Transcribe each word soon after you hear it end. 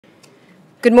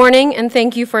Good morning, and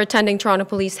thank you for attending Toronto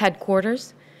Police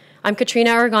Headquarters. I'm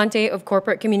Katrina Aragante of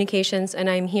Corporate Communications, and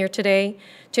I'm here today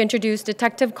to introduce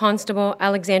Detective Constable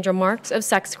Alexandra Marks of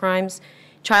Sex Crimes,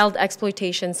 Child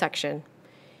Exploitation Section.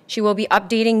 She will be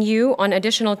updating you on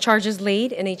additional charges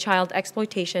laid in a child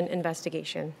exploitation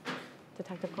investigation.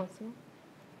 Detective Constable?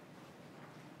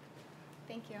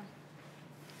 Thank you.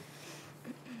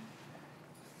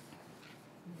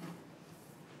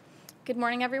 Good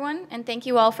morning, everyone, and thank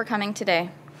you all for coming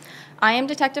today. I am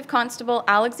Detective Constable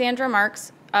Alexandra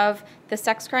Marks of the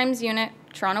Sex Crimes Unit,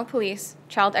 Toronto Police,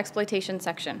 Child Exploitation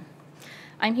Section.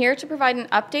 I'm here to provide an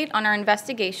update on our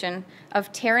investigation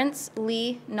of Terrence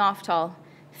Noftall,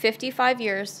 55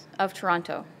 years, of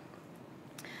Toronto.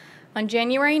 On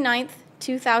January 9th,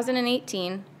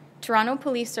 2018, Toronto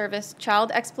Police Service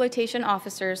child exploitation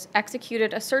officers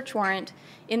executed a search warrant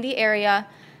in the area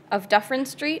of Dufferin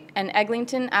Street and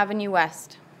Eglinton Avenue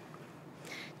West.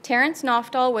 Terrence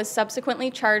Noftall was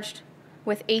subsequently charged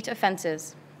with 8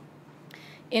 offenses: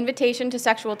 invitation to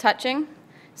sexual touching,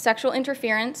 sexual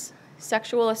interference,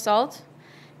 sexual assault,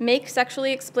 make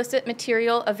sexually explicit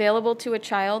material available to a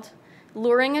child,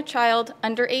 luring a child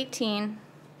under 18,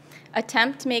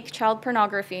 attempt to make child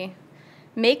pornography,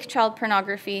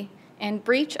 and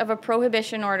breach of a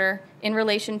prohibition order in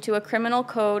relation to a Criminal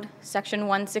Code Section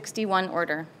 161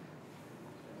 order.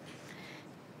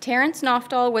 Terrence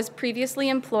Noftall was previously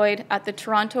employed at the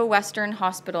Toronto Western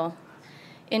Hospital.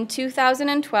 In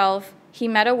 2012, he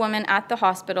met a woman at the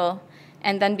hospital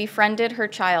and then befriended her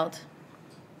child.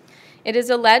 It is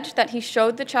alleged that he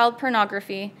showed the child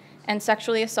pornography and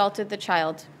sexually assaulted the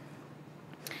child.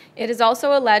 It is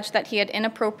also alleged that he had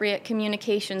inappropriate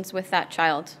communications with that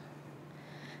child.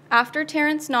 After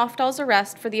Terrence Noftall's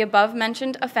arrest for the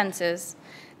above-mentioned offenses,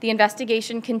 the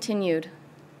investigation continued.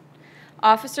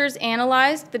 Officers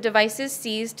analyzed the devices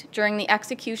seized during the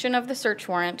execution of the search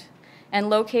warrant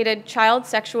and located child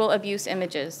sexual abuse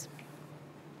images.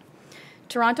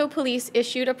 Toronto Police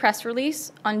issued a press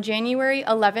release on January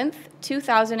 11th,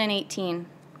 2018.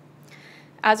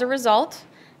 As a result,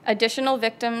 additional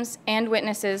victims and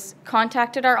witnesses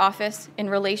contacted our office in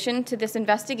relation to this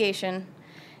investigation,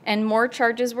 and more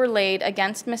charges were laid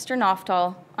against Mr.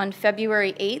 Noftall on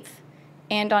February 8th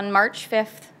and on March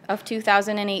 5th of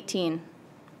 2018.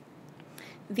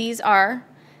 These are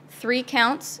 3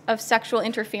 counts of sexual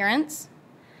interference,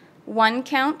 1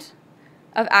 count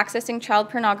of accessing child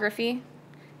pornography,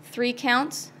 3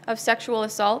 counts of sexual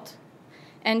assault,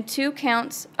 and 2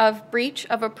 counts of breach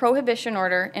of a prohibition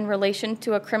order in relation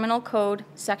to a Criminal Code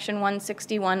Section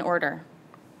 161 order.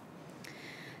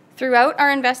 Throughout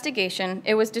our investigation,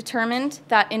 it was determined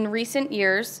that in recent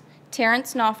years,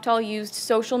 Terrence Noftall used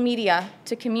social media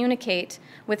to communicate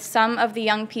with some of the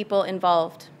young people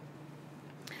involved.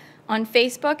 On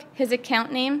Facebook, his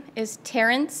account name is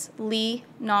Terrence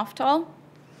Noftall,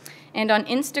 and on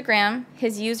Instagram,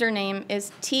 his username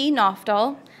is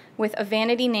tnoftall with a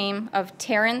vanity name of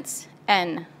Terrence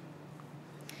N.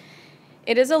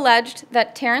 It is alleged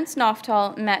that Terrence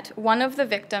Noftall met one of the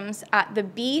victims at the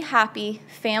Be Happy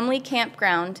family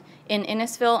campground in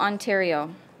Innisfil,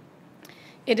 Ontario.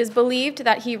 It is believed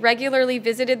that he regularly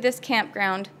visited this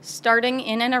campground starting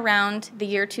in and around the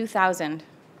year 2000.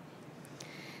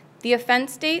 The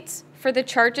offense dates for the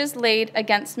charges laid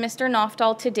against Mr.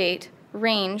 Noftall to date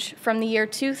range from the year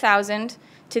 2000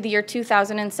 to the year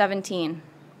 2017.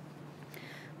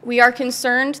 We are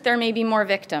concerned there may be more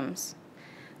victims.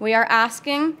 We are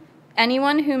asking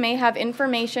anyone who may have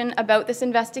information about this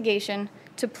investigation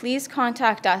to please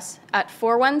contact us at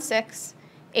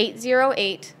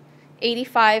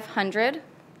 416-808-8500,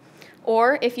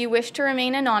 or if you wish to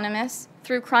remain anonymous,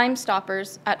 through Crime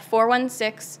Stoppers at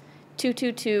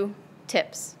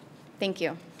 416-222-TIPS. Thank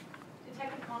you.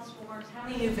 Detective Constable Marks, how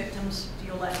many new victims do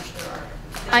you allege there are?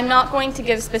 I'm not going to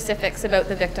give specifics about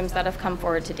the victims that have come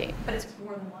forward to date. But it's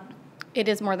more than one? It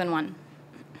is more than one.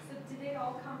 So did they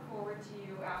all come forward to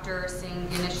you after seeing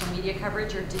the initial media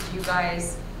coverage, or did you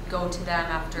guys go to them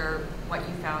after what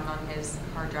you found on his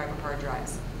hard drive or hard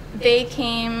drives? They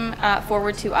came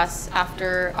forward to us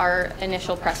after our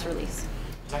initial press release.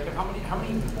 Detective, how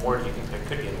many more do you think there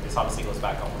could be? This obviously goes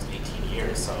back almost 18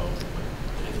 years, so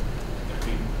if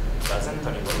we doesn't,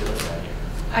 I mean, what are we looking at here?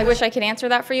 I wish I could answer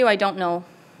that for you. I don't know.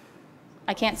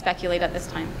 I can't speculate at this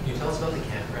time. Can you tell us about the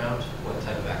campground? What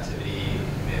type of activity you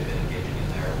may have been engaging in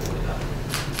there? What did that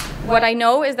look? What I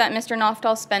know is that Mr.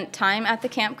 Noftall spent time at the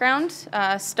campground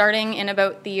starting in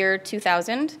about the year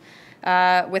 2000.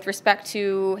 With respect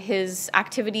to his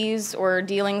activities or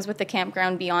dealings with the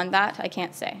campground beyond that, I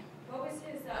can't say. What was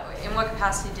his, in what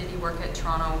capacity did he work at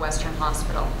Toronto Western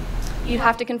Hospital? You'd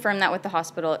have to confirm that with the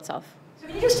hospital itself. So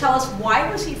can you just tell us,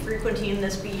 why was he frequenting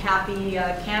this Be Happy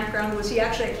campground? Was he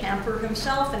actually a camper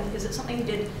himself, and is it something he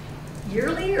did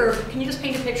yearly, or can you just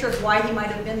paint a picture of why he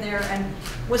might have been there? And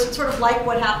was it sort of like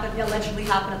what allegedly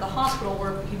happened at the hospital,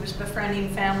 where he was befriending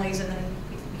families and then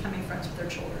becoming friends with their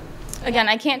children? Again,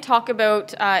 I can't talk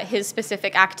about his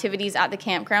specific activities at the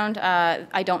campground.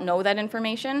 I don't know that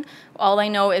information. All I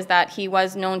know is that he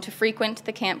was known to frequent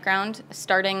the campground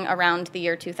starting around the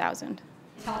year 2000.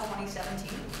 Until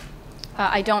 2017?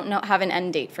 I don't have an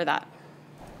end date for that.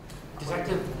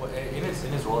 Detective, in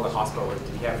his role in the hospital,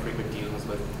 did he have frequent dealings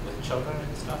with children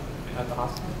and stuff at the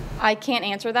hospital? I can't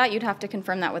answer that. You'd have to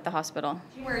confirm that with the hospital. Do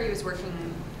you know where he was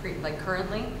working, like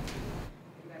currently? You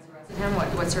guys arrested him?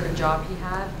 What sort of job he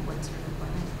had? What sort of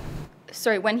employment?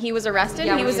 Sorry, when he was arrested?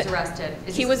 Yeah, when he was arrested.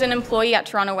 He was an employee at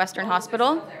Toronto Western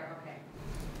Hospital. Okay.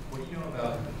 What do you know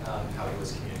about how he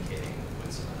was communicating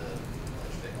with some of the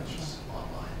alleged victims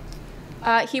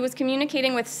online? He was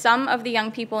communicating with some of the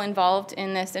young people involved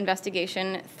in this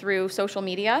investigation through social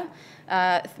media,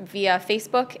 via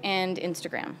Facebook and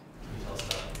Instagram. Can you tell us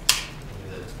about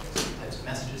any of the types of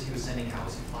messages he was sending? How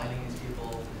was he finding these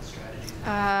people? His strategies?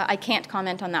 I can't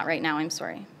comment on that right now. I'm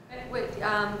sorry. Wait,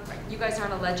 you guys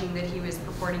aren't alleging that he was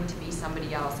purporting to be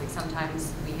somebody else. Like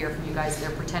sometimes we hear from you guys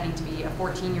they're pretending to be a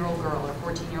 14-year-old girl or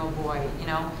a 14-year-old boy, you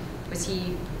know? Was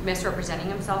he misrepresenting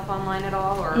himself online at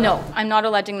all? Or? No, I'm not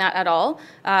alleging that at all.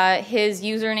 His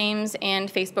usernames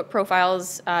and Facebook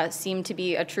profiles seem to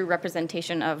be a true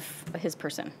representation of his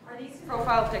person. Are these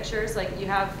profile pictures, like you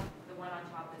have the one on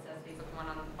top that says Facebook, the one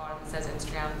on the bottom that says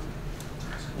Instagram?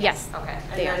 Yes. Okay.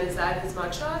 They are. Is that his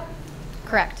mugshot?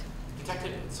 Correct.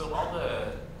 Detective, so all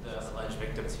the alleged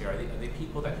victims here, are they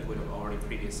people that he would have already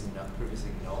previously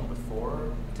known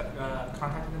before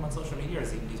contacting them on social media, or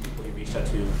is these people you reached out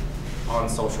to on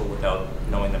social without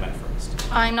knowing them at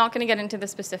first? I'm not going to get into the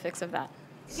specifics of that.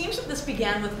 It seems that this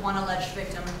began with one alleged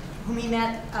victim whom he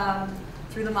met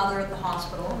through the mother at the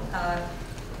hospital.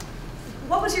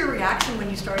 What was your reaction when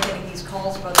you started getting these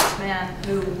calls about this man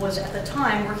who was at the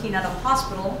time working at a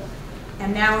hospital,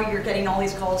 and now you're getting all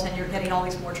these calls and you're getting all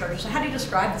these more charges? So how do you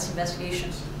describe this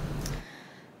investigation?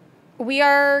 We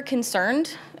are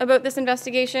concerned about this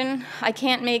investigation. I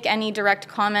can't make any direct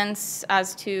comments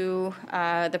as to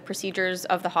the procedures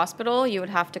of the hospital. You would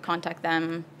have to contact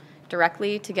them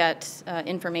directly to get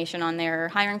information on their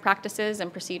hiring practices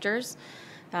and procedures.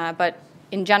 But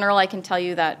in general, I can tell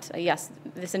you that, yes,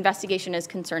 this investigation is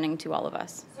concerning to all of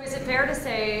us. So is it fair to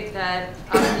say that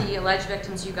of the alleged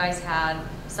victims you guys had,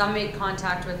 some made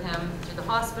contact with him through the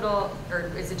hospital,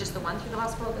 or is it just the one through the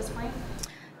hospital at this point?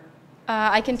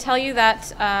 I can tell you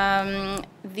that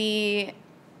the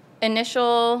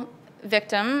initial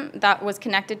victim that was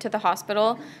connected to the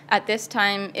hospital at this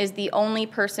time is the only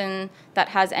person that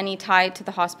has any tie to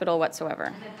the hospital whatsoever.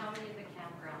 And then how many of the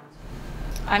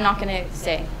campgrounds? I'm not going to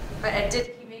say. But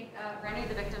did he make, were any of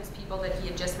the victims people that he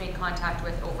had just made contact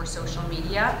with over social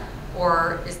media?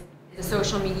 Or is the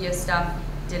social media stuff,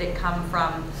 did it come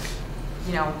from,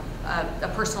 you know, a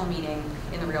personal meeting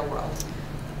in the real world?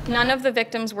 None of the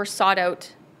victims were sought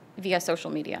out via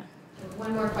social media.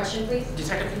 One more question, please.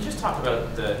 Detective, can you just talk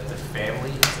about the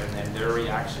families and their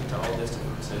reaction to all this?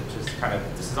 To just kind of,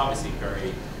 this is obviously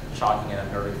very shocking and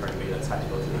unnerving for anybody that's had to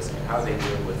go through this. I mean, how do they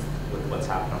deal with what's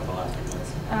happened over the last few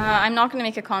months? I'm not going to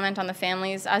make a comment on the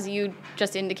families. As you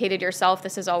just indicated yourself,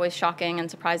 this is always shocking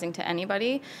and surprising to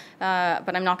anybody,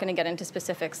 but I'm not going to get into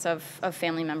specifics of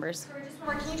family members. Sorry, just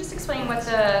one more. Can you just explain what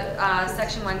the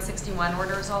Section 161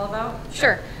 order is all about?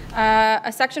 Sure.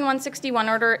 A Section 161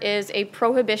 order is a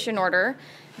prohibition order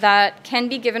that can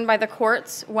be given by the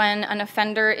courts when an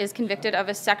offender is convicted of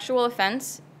a sexual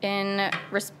offense in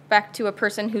respect to a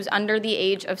person who's under the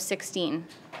age of 16.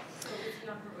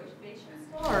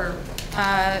 Or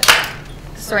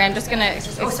Sorry, I'm just going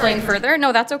to explain further.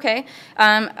 No, that's okay.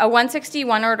 A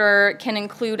 161 order can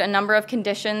include a number of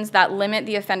conditions that limit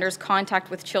the offender's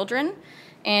contact with children,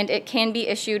 and it can be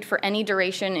issued for any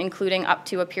duration, including up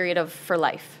to a period of for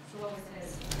life. So what was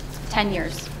his? 10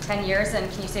 years. 10 years,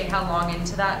 and can you say how long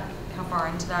into that, how far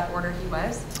into that order he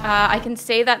was? I can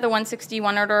say that the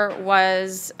 161 order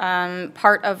was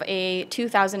part of a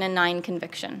 2009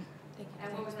 conviction.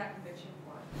 And what was that conviction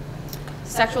for?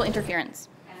 Sexual interference.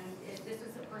 And if this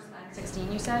was a person under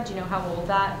 16, you said? Do you know how old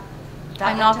that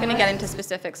I'm not going to victim get was? into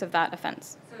specifics of that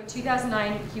offense. So in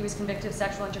 2009, he was convicted of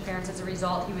sexual interference. As a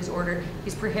result, he was ordered,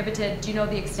 he's prohibited. Do you know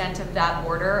the extent of that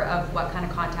order, of what kind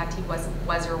of contact he was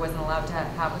or wasn't allowed to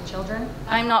have with children?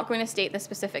 I'm not going to state the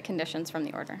specific conditions from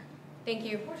the order. Thank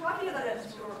you. We're talking about a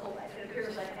historical, it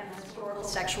appears like an historical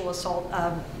sexual assault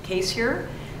case here.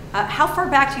 How far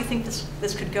back do you think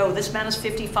this could go? This man is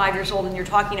 55 years old, and you're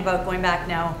talking about going back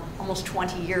now almost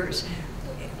 20 years.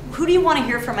 Who do you want to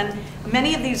hear from? And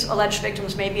many of these alleged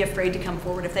victims may be afraid to come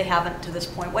forward if they haven't to this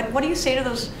point. What do you say to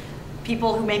those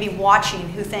people who may be watching,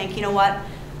 who think, you know what,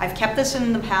 I've kept this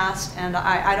in the past, and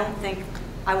I don't think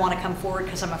I want to come forward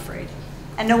because I'm afraid,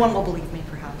 and no one will believe me,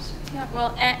 perhaps? Yeah,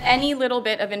 well, any little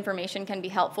bit of information can be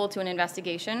helpful to an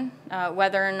investigation,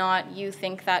 whether or not you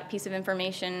think that piece of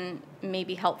information may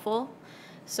be helpful.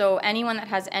 So anyone that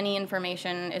has any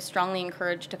information is strongly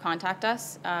encouraged to contact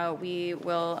us. We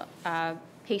will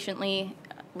patiently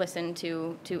listen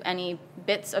to any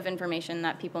bits of information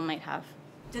that people might have.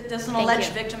 Does an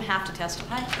alleged victim have to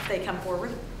testify if they come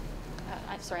forward?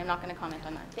 Sorry, I'm not going to comment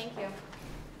on that. Thank you.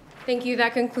 Thank you.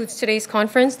 That concludes today's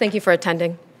conference. Thank you for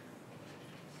attending.